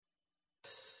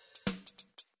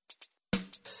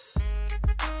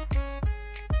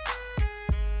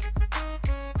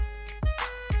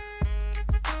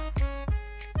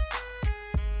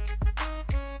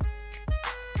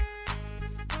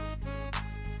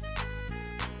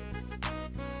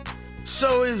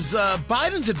So is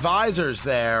Biden's advisors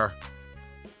there,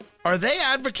 are they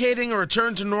advocating a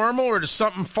return to normal or to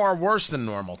something far worse than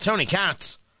normal? Tony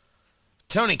Katz.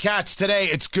 Tony Katz today.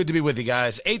 It's good to be with you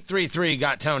guys.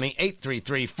 833-GOT-TONY,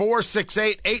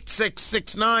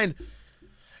 833-468-8669.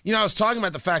 You know, I was talking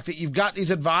about the fact that you've got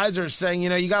these advisors saying, you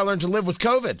know, you got to learn to live with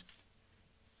COVID.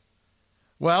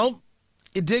 Well,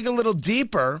 you dig a little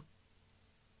deeper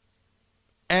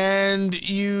and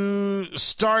you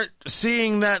start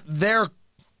seeing that they're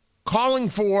calling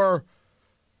for,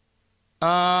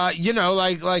 vaccine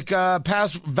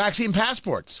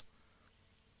passports.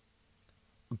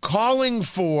 Calling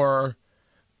for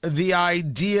the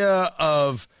idea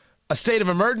of a state of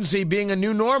emergency being a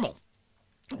new normal.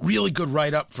 Really good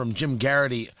write-up from Jim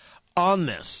Garrity on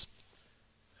this.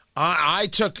 I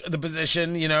took the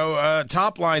position,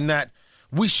 top line, that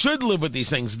we should live with these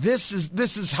things. This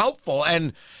is helpful,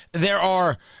 and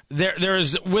there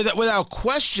is without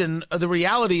question the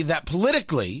reality that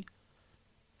politically,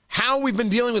 how we've been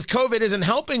dealing with COVID isn't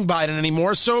helping Biden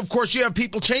anymore. So of course you have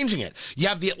people changing it. You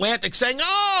have the Atlantic saying,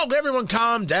 "Oh, everyone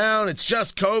calm down. It's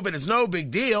just COVID. It's no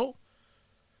big deal."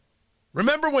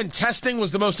 Remember when testing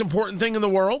was the most important thing in the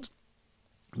world?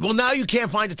 Well, now you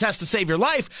can't find a test to save your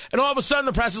life. And all of a sudden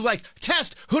the press is like,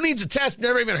 test? Who needs a test?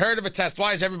 Never even heard of a test.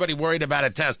 Why is everybody worried about a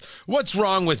test? What's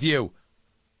wrong with you?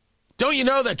 Don't you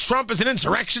know that Trump is an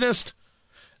insurrectionist?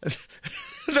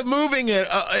 They're moving it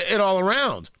all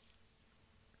around.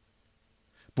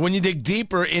 But when you dig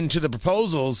deeper into the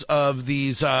proposals of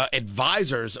these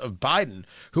advisors of Biden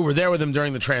who were there with him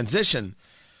during the transition,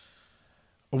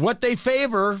 what they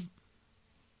favor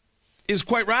is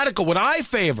quite radical. What I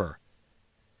favor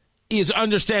is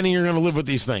understanding you're going to live with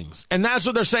these things. And that's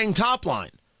what they're saying top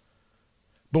line.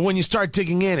 But when you start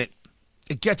digging in, it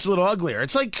gets a little uglier.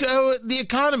 It's like the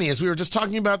economy, as we were just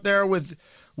talking about there with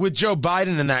Joe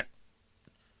Biden, and that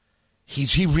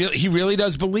he really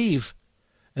does believe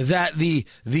that the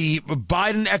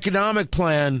Biden economic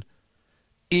plan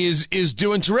is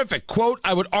doing terrific. Quote,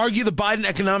 "I would argue the Biden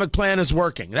economic plan is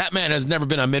working." That man has never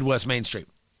been on Midwest Main Street.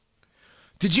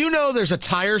 Did you know there's a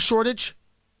tire shortage?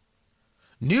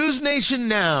 News Nation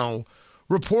Now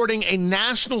reporting a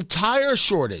national tire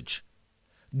shortage.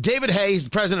 David Hayes,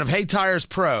 the president of Hay Tires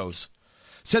Pros,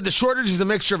 said the shortage is a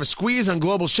mixture of a squeeze on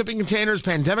global shipping containers,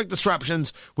 pandemic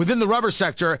disruptions within the rubber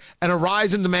sector, and a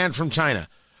rise in demand from China.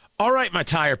 All right, my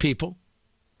tire people.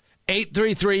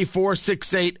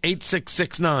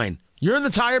 833-468-8669. You're in the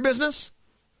tire business?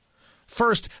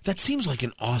 First, that seems like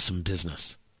an awesome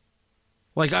business.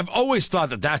 Like, I've always thought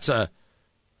that's an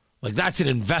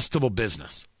investable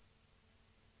business.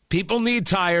 People need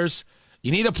tires.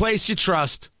 You need a place you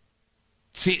trust.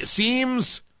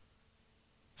 Seems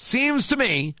to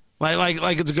me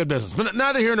like it's a good business. But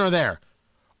neither here nor there.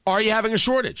 Are you having a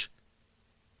shortage?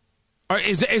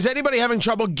 Is anybody having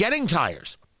trouble getting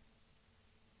tires?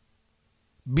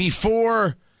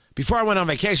 Before I went on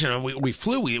vacation, and we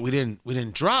flew. We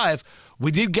didn't drive.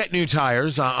 We did get new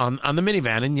tires on the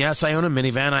minivan. And yes, I own a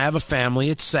minivan. I have a family.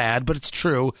 It's sad, but it's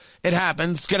true. It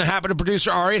happens. It's going to happen to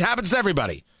producer Ari. It happens to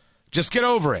everybody. Just get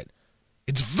over it.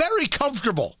 It's very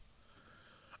comfortable.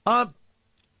 But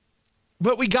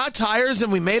we got tires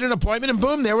and we made an appointment, and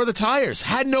boom, there were the tires.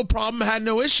 Had no problem, had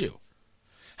no issue.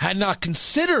 Had not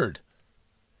considered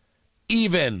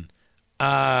even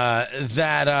that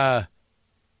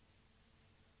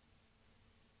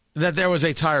there was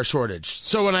a tire shortage.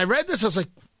 So when I read this, I was like,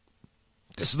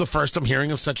 this is the first I'm hearing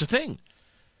of such a thing.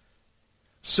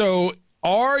 So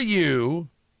are you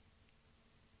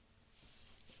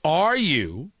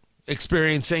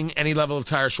experiencing any level of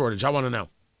tire shortage? I want to know.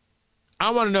 I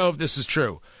want to know if this is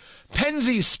true.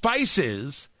 Penzeys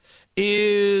Spices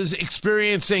is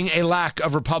experiencing a lack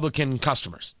of Republican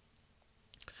customers.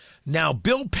 Now,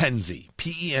 Bill Penzey,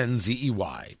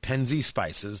 P-E-N-Z-E-Y, Penzeys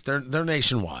Spices, they're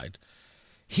nationwide.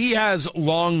 He has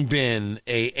long been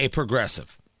a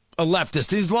progressive, a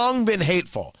leftist. He's long been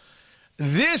hateful.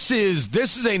 This is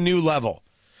a new level.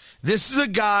 This is a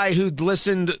guy who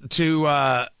listened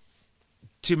to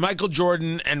Michael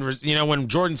Jordan, and when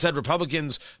Jordan said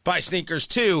Republicans buy sneakers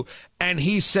too, and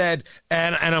he said,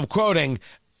 and I'm quoting,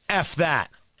 "F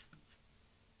that.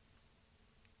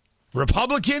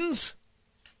 Republicans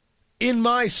in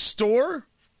my store?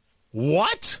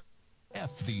 What?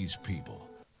 F these people."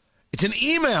 It's an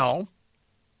email.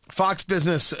 Fox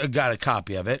Business got a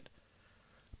copy of it.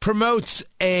 Promotes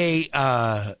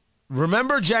a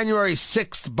Remember January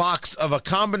 6th box of a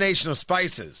combination of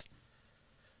spices,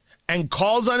 and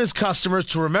calls on his customers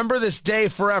to remember this day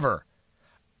forever.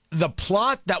 The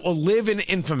plot that will live in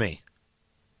infamy.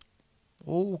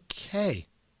 Okay.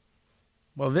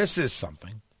 Well, this is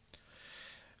something.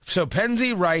 So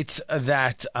Penzi writes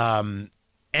that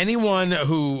anyone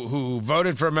who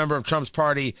voted for a member of Trump's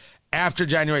party after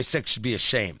January 6th should be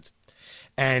ashamed.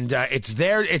 And it's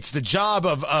the job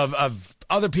of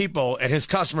other people and his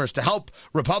customers to help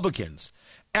Republicans.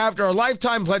 After a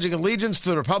lifetime pledging allegiance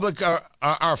to the republic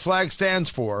our flag stands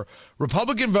for,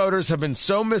 Republican voters have been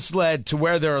so misled to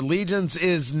where their allegiance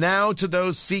is now to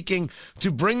those seeking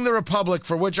to bring the republic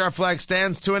for which our flag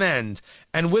stands to an end,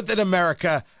 and with it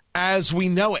America as we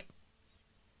know it.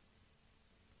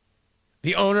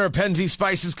 The owner of Penzi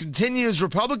Spices continues,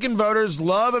 Republican voters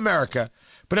love America,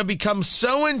 but have become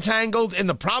so entangled in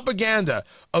the propaganda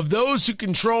of those who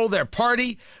control their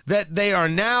party that they are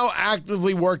now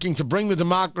actively working to bring the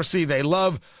democracy they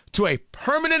love to a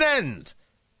permanent end.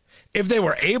 If they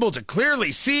were able to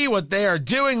clearly see what they are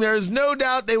doing, there is no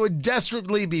doubt they would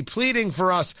desperately be pleading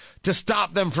for us to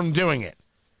stop them from doing it.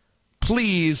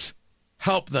 Please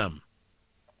help them.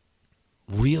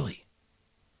 Really?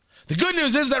 The good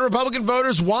news is that Republican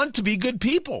voters want to be good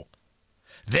people.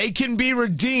 They can be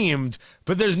redeemed,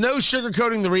 but there's no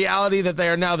sugarcoating the reality that they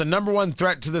are now the number one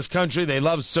threat to this country they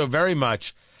love so very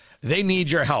much. They need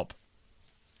your help.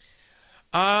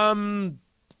 Okay,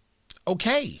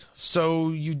 so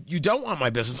you don't want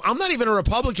my business. I'm not even a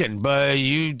Republican, but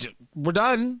we're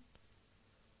done.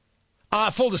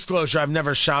 Full disclosure, I've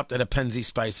never shopped at a Penzi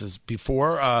Spices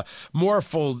before. More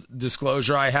full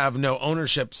disclosure, I have no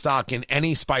ownership stock in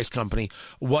any spice company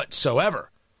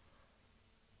whatsoever.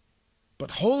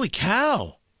 But holy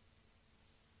cow.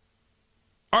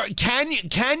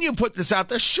 Can you put this out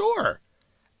there? Sure.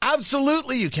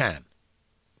 Absolutely you can.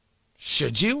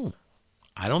 Should you?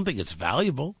 I don't think it's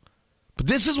valuable. But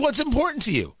this is what's important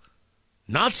to you.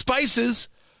 Not spices,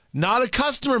 not a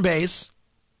customer base.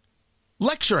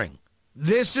 Lecturing.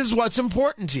 This is what's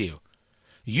important to you.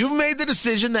 You've made the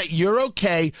decision that you're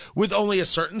okay with only a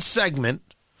certain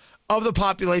segment of the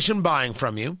population buying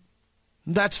from you.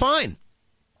 That's fine.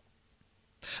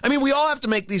 I mean, we all have to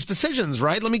make these decisions,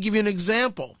 right? Let me give you an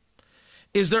example.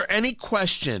 Is there any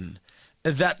question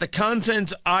that the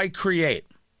content I create,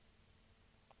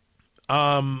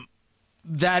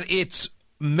 that it's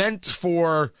meant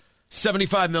for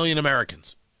 75 million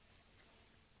Americans?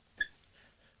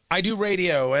 I do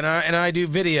radio and I do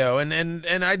video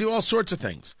and I do all sorts of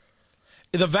things.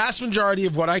 The vast majority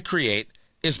of what I create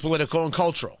is political and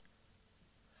cultural.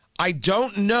 I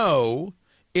don't know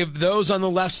if those on the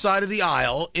left side of the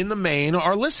aisle in the main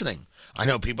are listening. I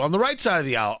know people on the right side of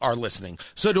the aisle are listening.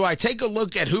 So do I take a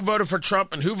look at who voted for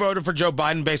Trump and who voted for Joe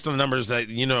Biden based on the numbers that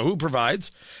who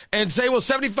provides and say, well,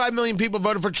 75 million people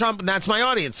voted for Trump and that's my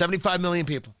audience, 75 million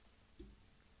people.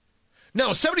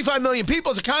 No, 75 million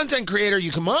people as a content creator,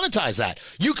 you can monetize that.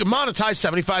 You can monetize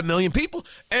 75 million people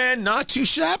and not too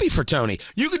shabby for Tony.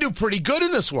 You can do pretty good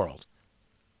in this world.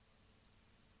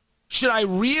 Should I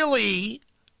really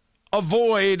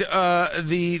avoid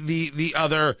the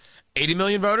other 80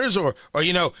 million voters, or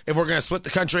if we're going to split the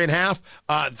country in half,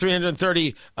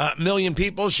 330 million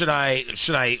people, should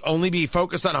I only be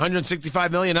focused on 165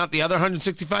 million, not the other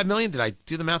 165 million? Did I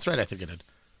do the math right? I think I did.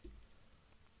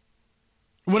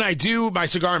 When I do my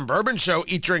cigar and bourbon show,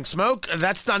 Eat, Drink, Smoke,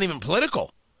 that's not even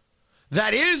political.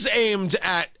 That is aimed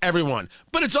at everyone,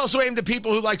 but it's also aimed at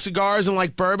people who like cigars and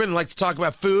like bourbon and like to talk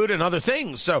about food and other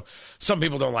things. So some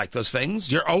people don't like those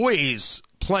things. You're always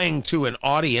playing to an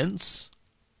audience.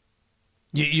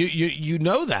 You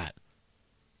know that.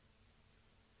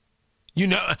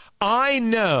 I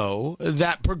know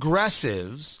that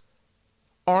progressives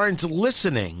aren't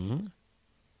listening.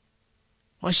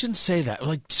 Well, I shouldn't say that.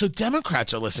 So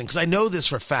Democrats are listening because I know this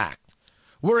for a fact.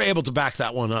 We're able to back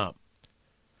that one up.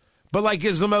 But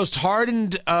is the most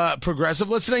hardened progressive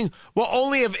listening? Well,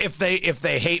 only if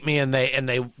they hate me and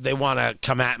they want to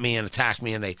come at me and attack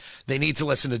me and they need to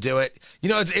listen to do it.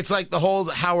 It's like the whole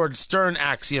Howard Stern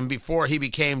axiom before he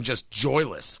became just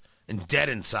joyless and dead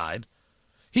inside.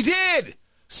 He did.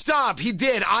 Stop. He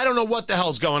did. I don't know what the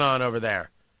hell's going on over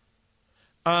there.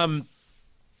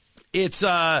 It's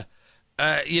why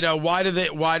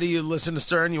do you listen to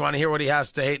Stern? You want to hear what he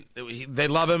has to hate? They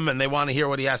love him and they want to hear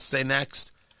what he has to say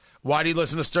next. Why do you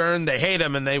listen to Stern? They hate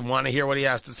him and they want to hear what he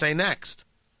has to say next.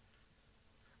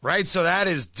 Right? So that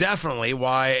is definitely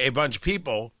why a bunch of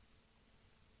people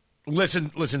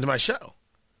listen to my show.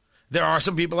 There are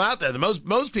some people out there.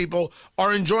 Most people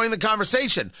are enjoying the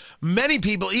conversation. Many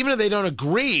people, even if they don't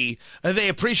agree, they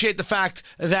appreciate the fact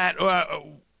that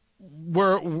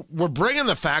we're bringing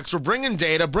the facts, we're bringing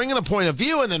data, bringing a point of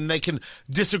view, and then they can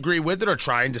disagree with it or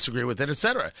try and disagree with it,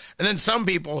 etc. And then some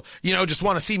people, just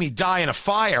want to see me die in a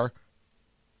fire,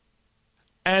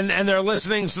 and they're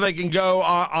listening so they can go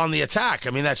on the attack.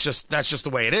 I mean, that's just the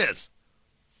way it is.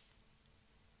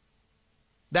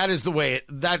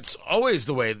 That's always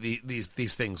the way these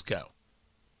things go.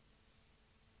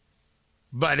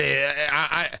 But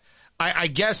I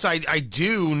guess I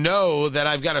do know that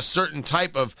I've got a certain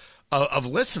type of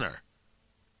listener.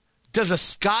 Does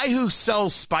a guy who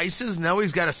sells spices know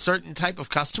he's got a certain type of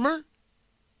customer?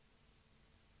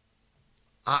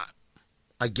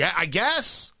 I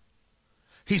guess.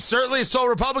 He certainly has told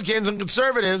Republicans and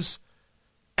conservatives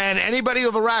and anybody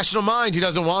with a rational mind he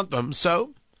doesn't want them.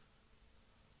 So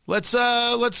let's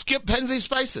skip Penzi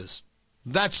Spices.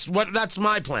 That's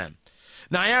my plan.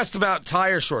 Now, I asked about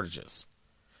tire shortages.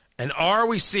 And are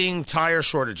we seeing tire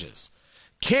shortages?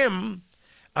 Kim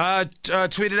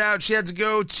tweeted out she had to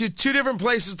go to 2 different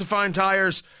places to find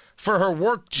tires for her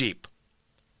work Jeep.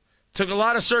 Took a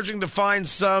lot of searching to find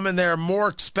some, and they're more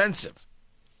expensive.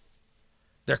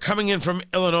 They're coming in from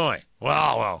Illinois.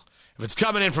 Well, if it's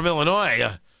coming in from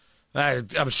Illinois,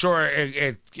 I'm sure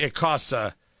it costs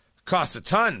a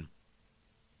ton.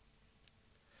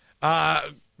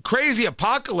 Crazy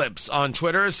Apocalypse on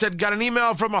Twitter said, got an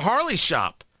email from a Harley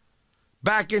shop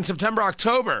back in September,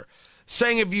 October,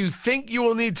 saying if you think you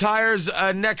will need tires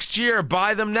next year,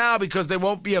 buy them now because they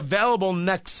won't be available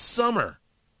next summer.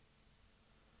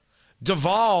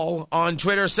 Duvall on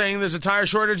Twitter saying there's a tire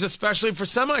shortage, especially for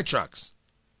semi-trucks.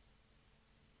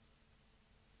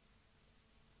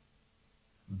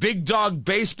 Big Dog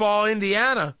Baseball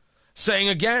Indiana saying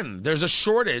again, there's a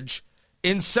shortage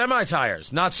in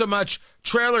semi-tires, not so much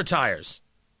trailer tires.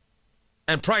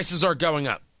 And prices are going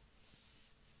up.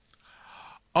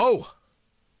 Oh.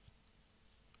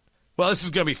 Well, this is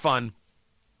going to be fun.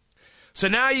 So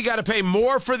now you got to pay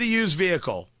more for the used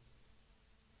vehicle.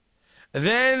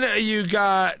 Then you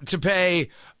got to pay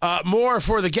more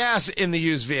for the gas in the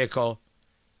used vehicle.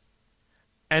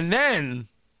 And then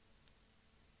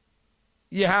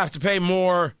you have to pay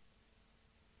more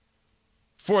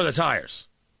for the tires.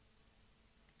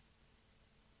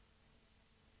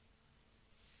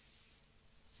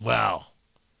 Well,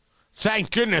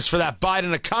 thank goodness for that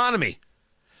Biden economy.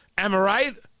 Am I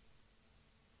right?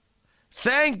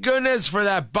 Thank goodness for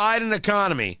that Biden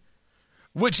economy,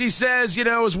 which he says,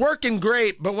 is working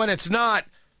great, but when it's not,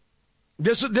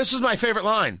 this was my favorite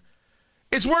line.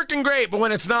 It's working great, but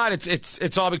when it's not,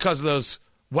 it's all because of those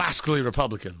wascally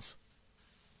Republicans.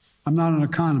 I'm not an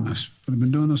economist, but I've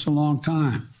been doing this a long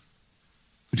time.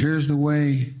 But here's the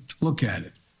way to look at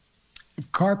it.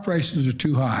 If car prices are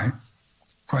too high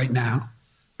right now,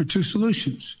 there are 2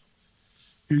 solutions.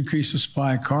 You increase the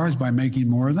supply of cars by making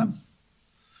more of them,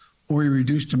 or you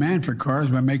reduce demand for cars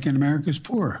by making Americans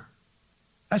poorer.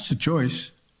 That's the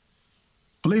choice.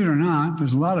 Believe it or not,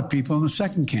 there's a lot of people in the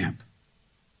second camp.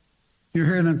 You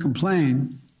hear them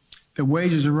complain that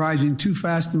wages are rising too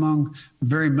fast among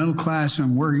very middle class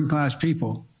and working class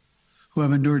people who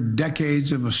have endured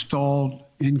decades of stalled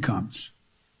incomes.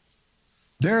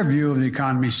 Their view of the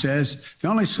economy says the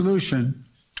only solution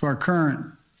to our current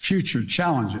future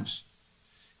challenges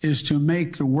is to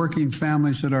make the working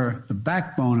families that are the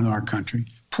backbone of our country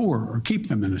poor or keep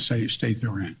them in the state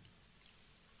they're in.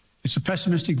 It's a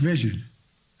pessimistic vision,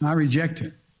 and I reject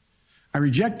it. I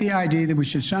reject the idea that we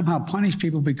should somehow punish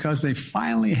people because they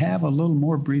finally have a little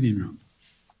more breathing room.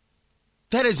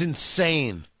 That is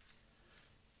insane.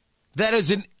 That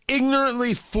is an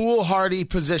ignorantly foolhardy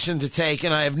position to take,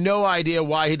 and I have no idea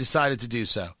why he decided to do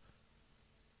so.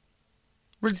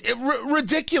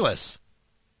 Ridiculous.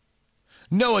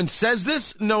 No one says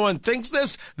this. No one thinks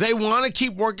this. They want to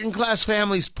keep working class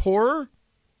families poorer.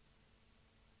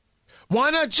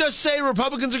 Why not just say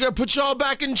Republicans are going to put you all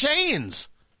back in chains?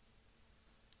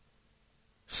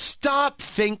 Stop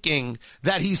thinking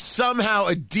that he's somehow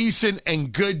a decent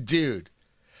and good dude.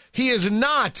 He is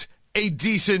not a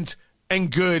decent and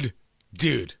good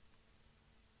dude.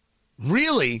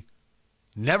 Really,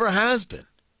 never has been.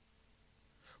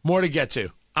 More to get to.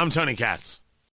 I'm Tony Katz.